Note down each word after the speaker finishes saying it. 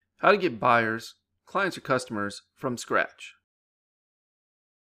How to get buyers, clients, or customers from scratch.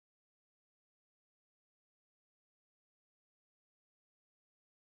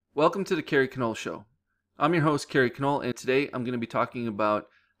 Welcome to the Kerry Knoll Show. I'm your host, Kerry Knoll, and today I'm going to be talking about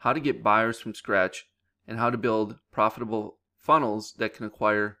how to get buyers from scratch and how to build profitable funnels that can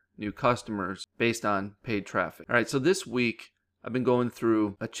acquire new customers based on paid traffic. All right, so this week I've been going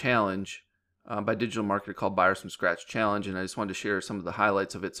through a challenge by Digital Marketer called Buyers from Scratch Challenge, and I just wanted to share some of the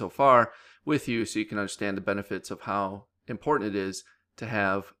highlights of it so far with you so you can understand the benefits of how important it is to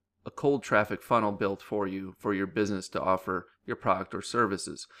have a cold traffic funnel built for you for your business to offer your product or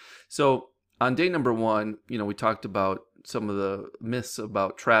services. So on day number one, we talked about some of the myths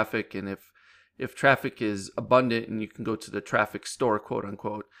about traffic, and if traffic is abundant and you can go to the traffic store, quote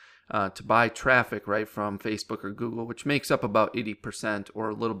unquote, to buy traffic right from Facebook or Google, which makes up about 80% or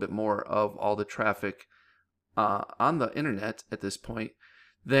a little bit more of all the traffic on the internet at this point,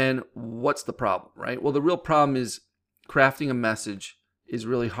 then what's the problem, right? Well, the real problem is crafting a message is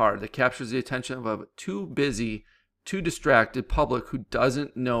really hard that captures the attention of a too busy, too distracted public who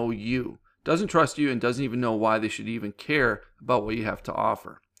doesn't know you, doesn't trust you, and doesn't even know why they should even care about what you have to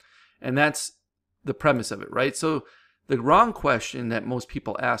offer. And that's the premise of it, right? So the wrong question that most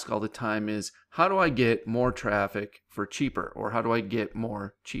people ask all the time is, how do I get more traffic for cheaper? Or how do I get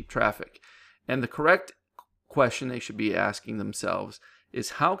more cheap traffic? And the correct question they should be asking themselves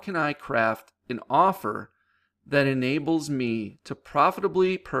is, how can I craft an offer that enables me to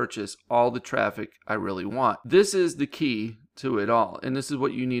profitably purchase all the traffic I really want? This is the key to it all. And this is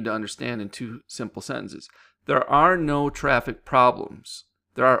what you need to understand in two simple sentences. There are no traffic problems.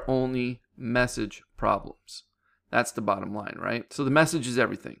 There are only message problems. That's the bottom line, right? So the message is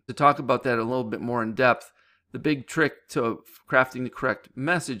everything. To talk about that a little bit more in depth, the big trick to crafting the correct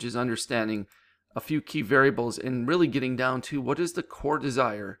message is understanding a few key variables and really getting down to what is the core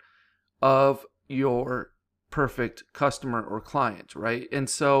desire of your perfect customer or client, right? And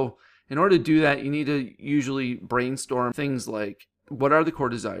so in order to do that, you need to usually brainstorm things like, what are the core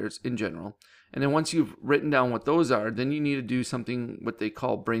desires in general? And then once you've written down what those are, then you need to do something what they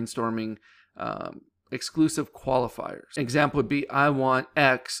call brainstorming exclusive qualifiers. An example would be, I want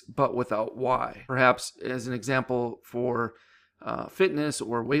X but without Y. Perhaps as an example for fitness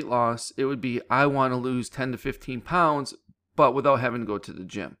or weight loss, it would be, I want to lose 10 to 15 pounds but without having to go to the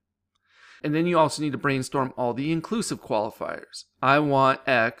gym. And then you also need to brainstorm all the inclusive qualifiers. I want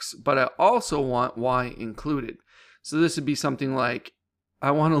X, but I also want Y included. So this would be something like,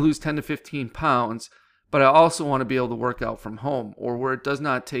 I want to lose 10 to 15 pounds, but I also want to be able to work out from home, or where it does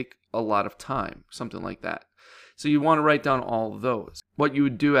not take a lot of time, something like that. So you want to write down all of those. What you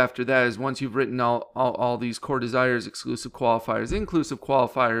would do after that is, once you've written all these core desires, exclusive qualifiers, inclusive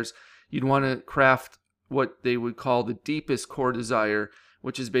qualifiers, you'd want to craft what they would call the deepest core desire,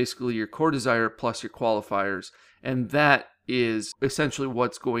 which is basically your core desire plus your qualifiers. And that is essentially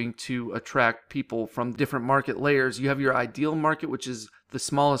what's going to attract people from different market layers. You have your ideal market, which is the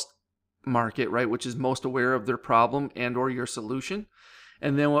smallest market, right, which is most aware of their problem and or your solution.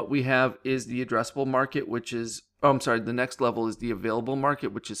 And then what we have is the addressable market, which is, the next level is the available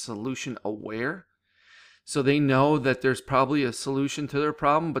market, which is solution aware. So they know that there's probably a solution to their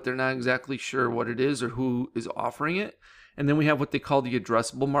problem, but they're not exactly sure what it is or who is offering it. And then we have what they call the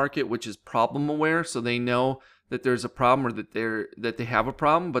addressable market, which is problem aware. So they know that there's a problem, or that they have a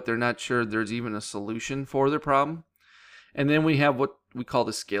problem, but they're not sure there's even a solution for their problem. And then we have what we call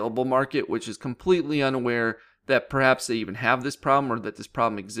the scalable market, which is completely unaware that perhaps they even have this problem, or that this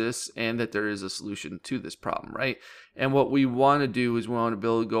problem exists, and that there is a solution to this problem, right? And what we want to do is we want to be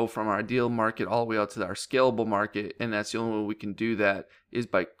able to go from our ideal market all the way out to our scalable market, and that's the only way we can do that is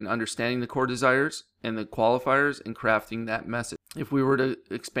by understanding the core desires and the qualifiers and crafting that message. If we were to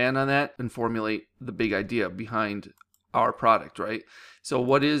expand on that and formulate the big idea behind our product, right? So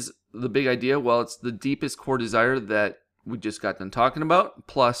what is the big idea? Well, it's the deepest core desire that we just got done talking about,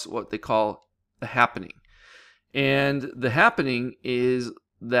 plus what they call the happening. And the happening is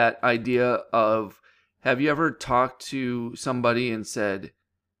that idea of, have you ever talked to somebody and said,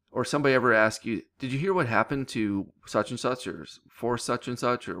 or somebody ever asked you, did you hear what happened to such and such, or for such and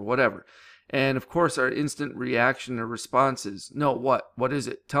such, or whatever? And of course, our instant reaction or response is, no, what? What is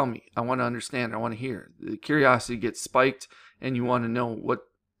it? Tell me. I want to understand. I want to hear. The curiosity gets spiked and you want to know what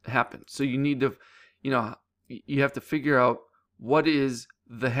happened. So you need to, you have to figure out what is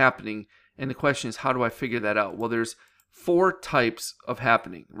the happening. And the question is, how do I figure that out? Well, there's 4 types of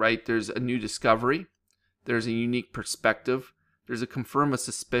happening, right? There's a new discovery. There's a unique perspective. There's a confirm a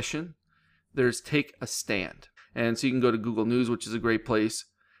suspicion. There's take a stand. And so you can go to Google News, which is a great place.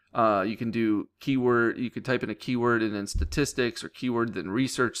 You can do keyword, you could type in a keyword and then statistics, or keyword then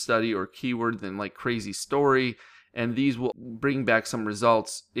research study, or keyword then like crazy story. And these will bring back some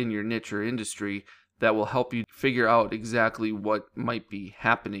results in your niche or industry that will help you figure out exactly what might be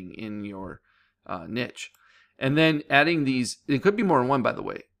happening in your niche. And then adding these, it could be more than one, by the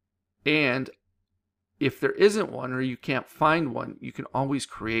way. And if there isn't one, or you can't find one, you can always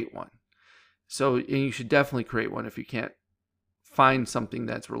create one. So, and you should definitely create one if you can't find something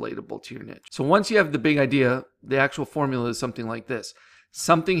that's relatable to your niche. So once you have the big idea, the actual formula is something like this.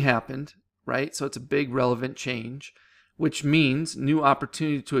 Something happened, right? So it's a big relevant change, which means new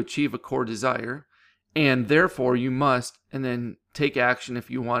opportunity to achieve a core desire. And therefore you must, and then take action if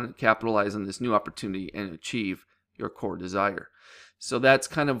you want to capitalize on this new opportunity and achieve your core desire. So that's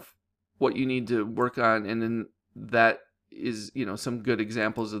kind of what you need to work on. And then that is, some good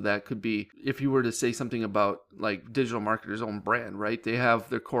examples of that could be if you were to say something about like Digital Marketer's Own Brand, right? They have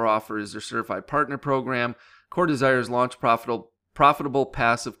their core offer is their certified partner program. Core desires launch profitable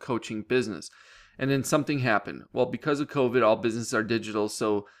passive coaching business. And then something happened. Well, because of COVID, all businesses are digital.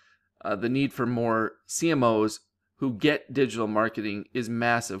 So the need for more CMOs who get digital marketing is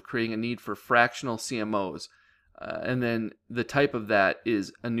massive, creating a need for fractional CMOs. And then the type of that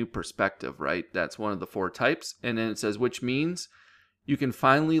is a new perspective, right? That's one of the 4 types. And then it says, which means you can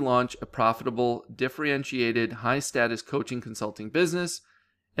finally launch a profitable, differentiated, high-status coaching consulting business.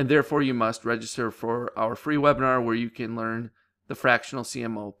 And therefore, you must register for our free webinar where you can learn the Fractional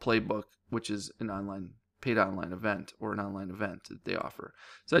CMO Playbook, which is an paid online event, or an online event that they offer.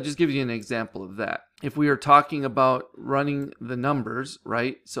 So that just gives you an example of that. If we are talking about running the numbers,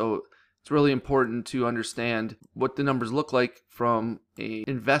 right? So it's really important to understand what the numbers look like from an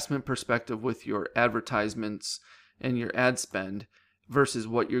investment perspective with your advertisements and your ad spend versus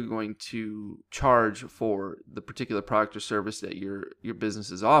what you're going to charge for the particular product or service that your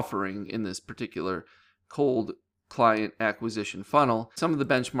business is offering in this particular cold client acquisition funnel. Some of the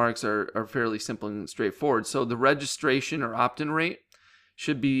benchmarks are fairly simple and straightforward. So the registration or opt-in rate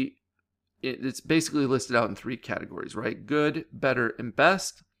should be, it's basically listed out in 3 categories, right? Good, better, and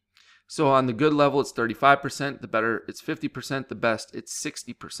best. So on the good level, it's 35%, the better, it's 50%, the best, it's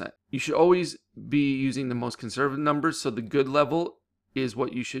 60%. You should always be using the most conservative numbers. So the good level is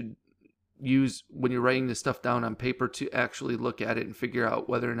what you should use when you're writing this stuff down on paper to actually look at it and figure out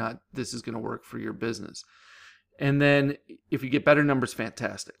whether or not this is going to work for your business. And then if you get better numbers,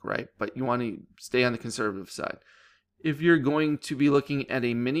 fantastic, right? But you want to stay on the conservative side. If you're going to be looking at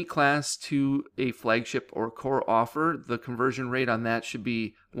a mini class to a flagship or core offer, the conversion rate on that should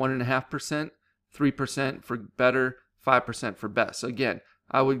be 1.5%, 3% for better, 5% for best. So again,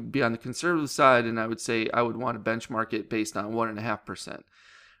 I would be on the conservative side, and I would say I would want to benchmark it based on 1.5%.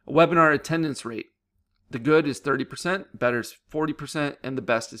 A webinar attendance rate. The good is 30%, better is 40%, and the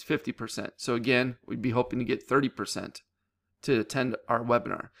best is 50%. So again, we'd be hoping to get 30% to attend our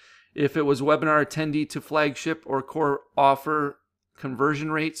webinar. If it was webinar attendee to flagship or core offer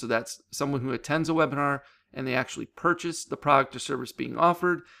conversion rate, so that's someone who attends a webinar and they actually purchase the product or service being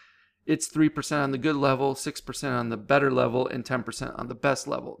offered, it's 3% on the good level, 6% on the better level, and 10% on the best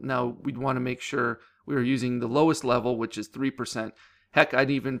level. Now, we'd want to make sure we were using the lowest level, which is 3%. Heck,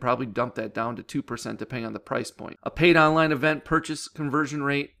 I'd even probably dump that down to 2% depending on the price point. A paid online event purchase conversion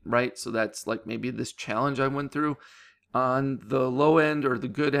rate, right? So that's like maybe this challenge I went through. On the low end or the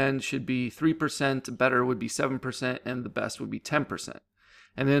good end should be 3%, better would be 7%, and the best would be 10%.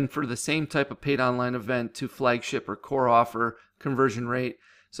 And then for the same type of paid online event to flagship or core offer conversion rate,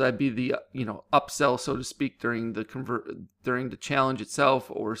 so that'd be the upsell, so to speak, during the challenge itself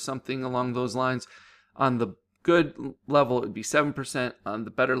or something along those lines. On the good level, it would be 7%. On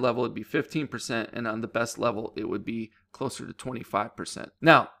the better level, it'd be 15%. And on the best level, it would be closer to 25%.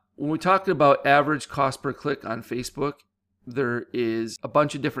 Now, when we talked about average cost per click on Facebook, there is a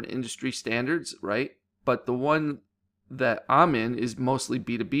bunch of different industry standards, right? But the one that I'm in is mostly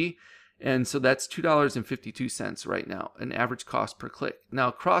B2B. And so that's $2.52 right now, an average cost per click. Now,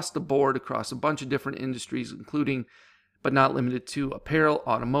 across the board, across a bunch of different industries, including but not limited to apparel,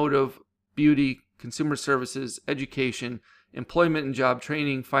 automotive, beauty, consumer services, education, employment and job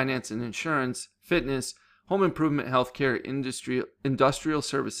training, finance and insurance, fitness, home improvement, healthcare, industrial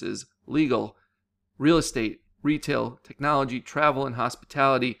services, legal, real estate, retail, technology, travel, and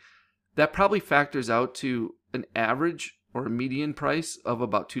hospitality, that probably factors out to an average or a median price of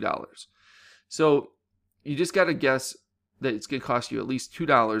about $2. So you just got to guess that it's going to cost you at least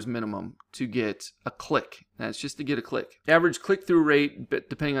 $2 minimum to get a click. That's just to get a click. Average click-through rate,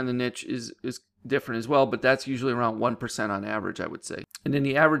 depending on the niche, is different as well, but that's usually around 1% on average, I would say. And then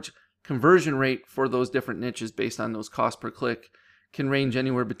the average conversion rate for those different niches based on those cost per click can range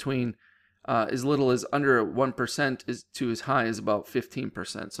anywhere between as little as under 1% to as high as about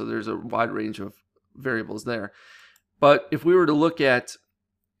 15%. So there's a wide range of variables there. But if we were to look at,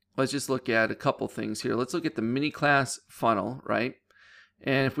 let's just look at a couple things here. Let's look at the mini class funnel, right?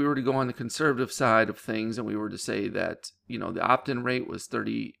 And if we were to go on the conservative side of things and we were to say that, the opt-in rate was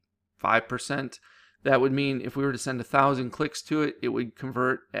 35%, that would mean if we were to send 1,000 clicks to it, it would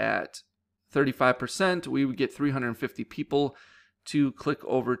convert at 35%. We would get 350 people to click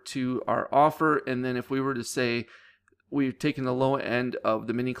over to our offer. And then if we were to say we've taken the low end of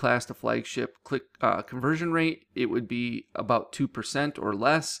the mini class to flagship click conversion rate, it would be about 2% or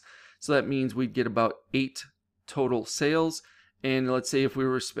less. So that means we'd get about 8 total sales. And let's say if we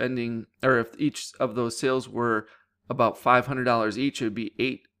were spending, or if each of those sales were about $500 each, it would be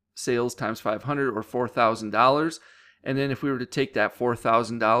 8 sales times 500 or $4,000. And then if we were to take that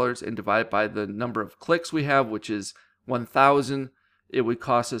 $4,000 and divide it by the number of clicks we have, which is 1,000, it would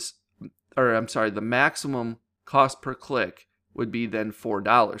cost us, or I'm sorry, the maximum cost per click would be then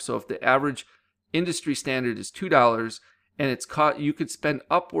 $4. So if the average industry standard is $2 and you could spend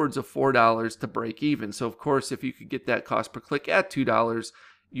upwards of $4 to break even. So of course, if you could get that cost per click at $2,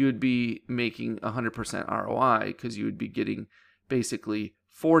 you would be making 100% ROI because you would be getting basically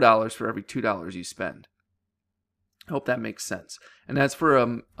 $4 for every $2 you spend. I hope that makes sense. And that's for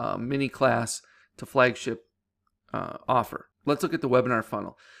a mini class to flagship offer. Let's look at the webinar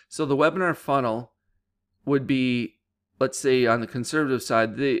funnel. So the webinar funnel would be, let's say on the conservative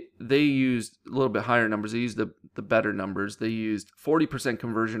side, they used a little bit higher numbers. They used the better numbers. They used 40%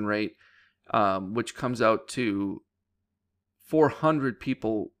 conversion rate, which comes out to 400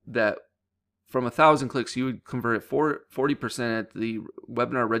 people that from 1,000 clicks, you would convert at 40% at the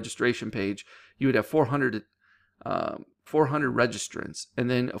webinar registration page. You would have 400 registrants. And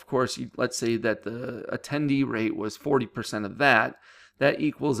then, of course, let's say that the attendee rate was 40% of that. That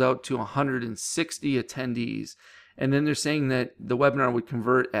equals out to 160 attendees. And then they're saying that the webinar would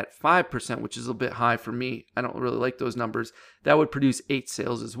convert at 5%, which is a bit high for me. I don't really like those numbers. That would produce 8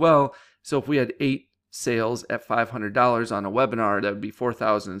 sales as well. So if we had 8 sales at $500 on a webinar, that would be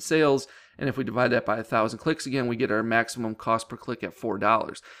 4,000 in sales. And if we divide that by 1,000 clicks again, we get our maximum cost per click at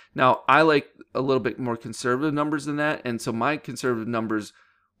 $4. Now, I like a little bit more conservative numbers than that. And so my conservative numbers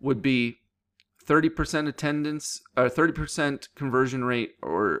would be 30% attendance, or 30% conversion rate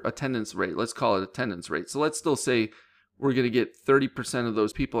or attendance rate. Let's call it attendance rate. So let's still say we're going to get 30% of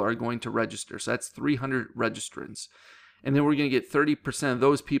those people are going to register. So that's 300 registrants. And then we're going to get 30% of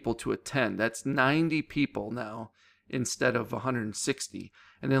those people to attend. That's 90 people now instead of 160.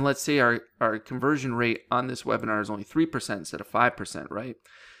 And then let's say our conversion rate on this webinar is only 3% instead of 5%, right?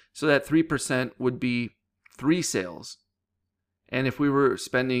 So that 3% would be 3 sales. And if we were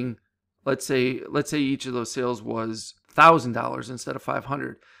spending, let's say each of those sales was $1,000 instead of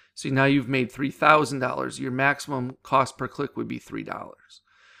 $500. So now you've made $3,000. Your maximum cost per click would be $3.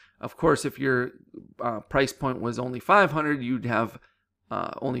 Of course, if your price point was only $500, you'd have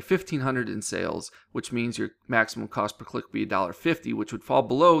only $1,500 in sales, which means your maximum cost per click would be $1.50, which would fall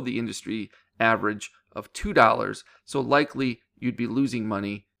below the industry average of $2. So likely you'd be losing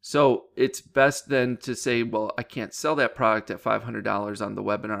money. So it's best then to say, well, I can't sell that product at $500 on the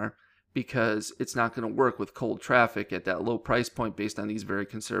webinar because it's not going to work with cold traffic at that low price point based on these very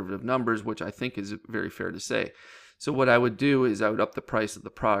conservative numbers, which I think is very fair to say. So what I would do is I would up the price of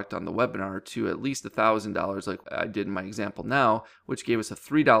the product on the webinar to at least $1,000 like I did in my example now, which gave us a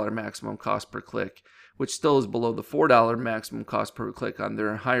 $3 maximum cost per click, which still is below the $4 maximum cost per click on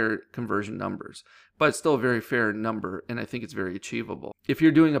their higher conversion numbers. But it's still a very fair number, and I think it's very achievable. If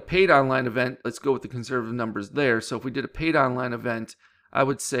you're doing a paid online event, let's go with the conservative numbers there. So if we did a paid online event, I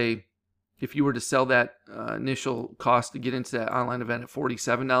would say if you were to sell that initial cost to get into that online event at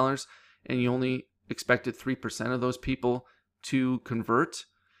 $47 and you only expected 3% of those people to convert,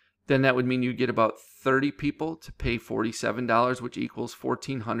 then that would mean you get about 30 people to pay $47, which equals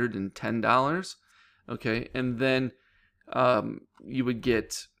 $1,410. Okay, and then you would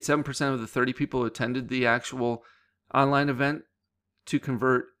get 7% of the 30 people who attended the actual online event to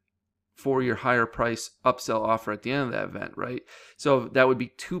convert for your higher price upsell offer at the end of that event, right? So that would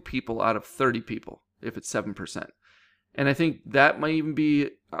be 2 people out of 30 people if it's 7%. And I think that might even be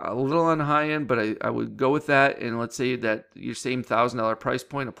a little on the high end, but I would go with that. And let's say that your same $1,000 price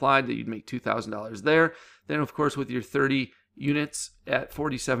point applied, that you'd make $2,000 there. Then, of course, with your 30 units at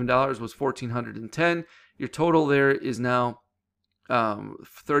 $47 was $1,410. Your total there is now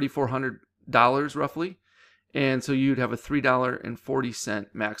 $3,400 roughly. And so you'd have a $3.40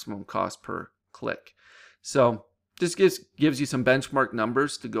 maximum cost per click. So this gives you some benchmark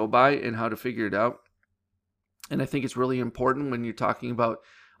numbers to go by and how to figure it out. And I think it's really important when you're talking about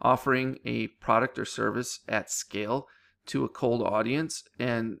offering a product or service at scale to a cold audience.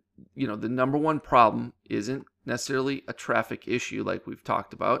 And, the number one problem isn't necessarily a traffic issue like we've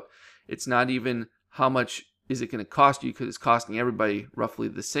talked about. It's not even how much is it going to cost you, because it's costing everybody roughly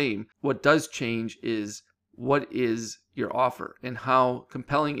the same. What does change is what is your offer and how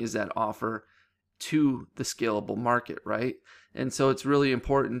compelling is that offer to the scalable market, right? And so it's really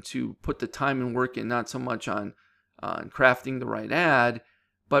important to put the time and work in, not so much on crafting the right ad,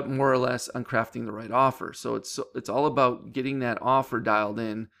 but more or less on crafting the right offer. So it's all about getting that offer dialed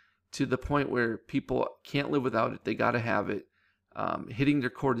in to the point where people can't live without it. They got to have it, hitting their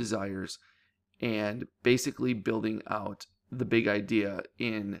core desires, and basically building out the big idea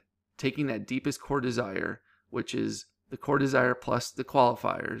in taking that deepest core desire, which is the core desire plus the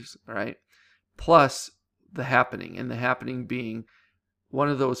qualifiers, right? Plus the happening, and the happening being one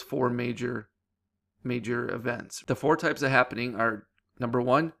of those four major events. The four types of happening are: number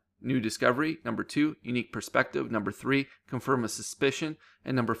one, new discovery; number two, unique perspective; number three, confirm a suspicion;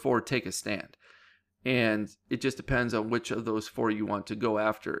 and number four, take a stand. And it just depends on which of those four you want to go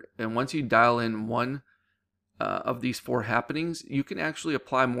after. And once you dial in one of these four happenings, you can actually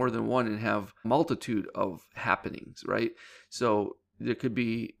apply more than one and have a multitude of happenings, right? So you could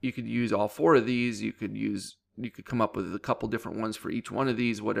use all four of these. You could come up with a couple different ones for each one of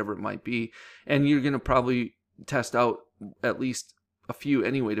these, whatever it might be. And you're going to probably test out at least a few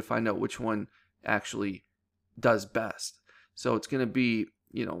anyway to find out which one actually does best. So it's going to be,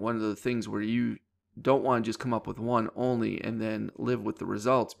 one of the things where you don't want to just come up with one only and then live with the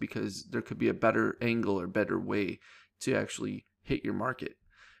results, because there could be a better angle or better way to actually hit your market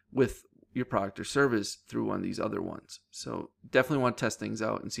with your product or service through one of these other ones. So definitely want to test things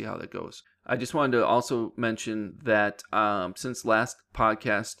out and see how that goes. I just wanted to also mention that since last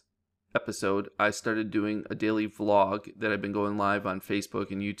podcast episode, I started doing a daily vlog that I've been going live on Facebook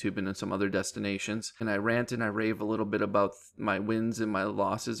and YouTube and in some other destinations. And I rant and I rave a little bit about my wins and my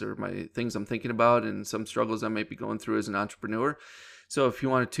losses, or my things I'm thinking about, and some struggles I might be going through as an entrepreneur. So if you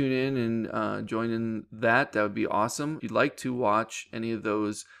want to tune in and join in that would be awesome. If you'd like to watch any of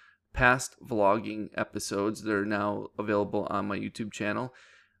those past vlogging episodes, they're now available on my YouTube channel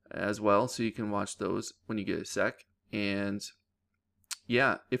as well. So you can watch those when you get a sec. And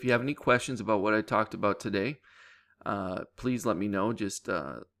yeah, if you have any questions about what I talked about today, please let me know. Just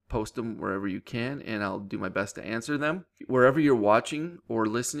post them wherever you can, and I'll do my best to answer them. Wherever you're watching or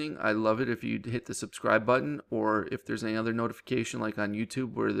listening, I love it if you hit the subscribe button, or if there's any other notification like on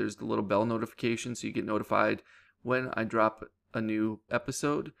YouTube where there's the little bell notification so you get notified when I drop a new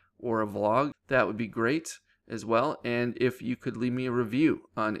episode or a vlog. That would be great as well. And if you could leave me a review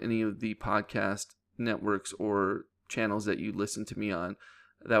on any of the podcast networks or channels that you listen to me on,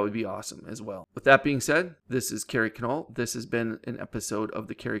 that would be awesome as well. With that being said, this is Kerry Knoll. This has been an episode of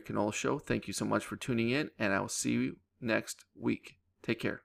the Kerry Knoll Show. Thank you so much for tuning in, and I will see you next week. Take care.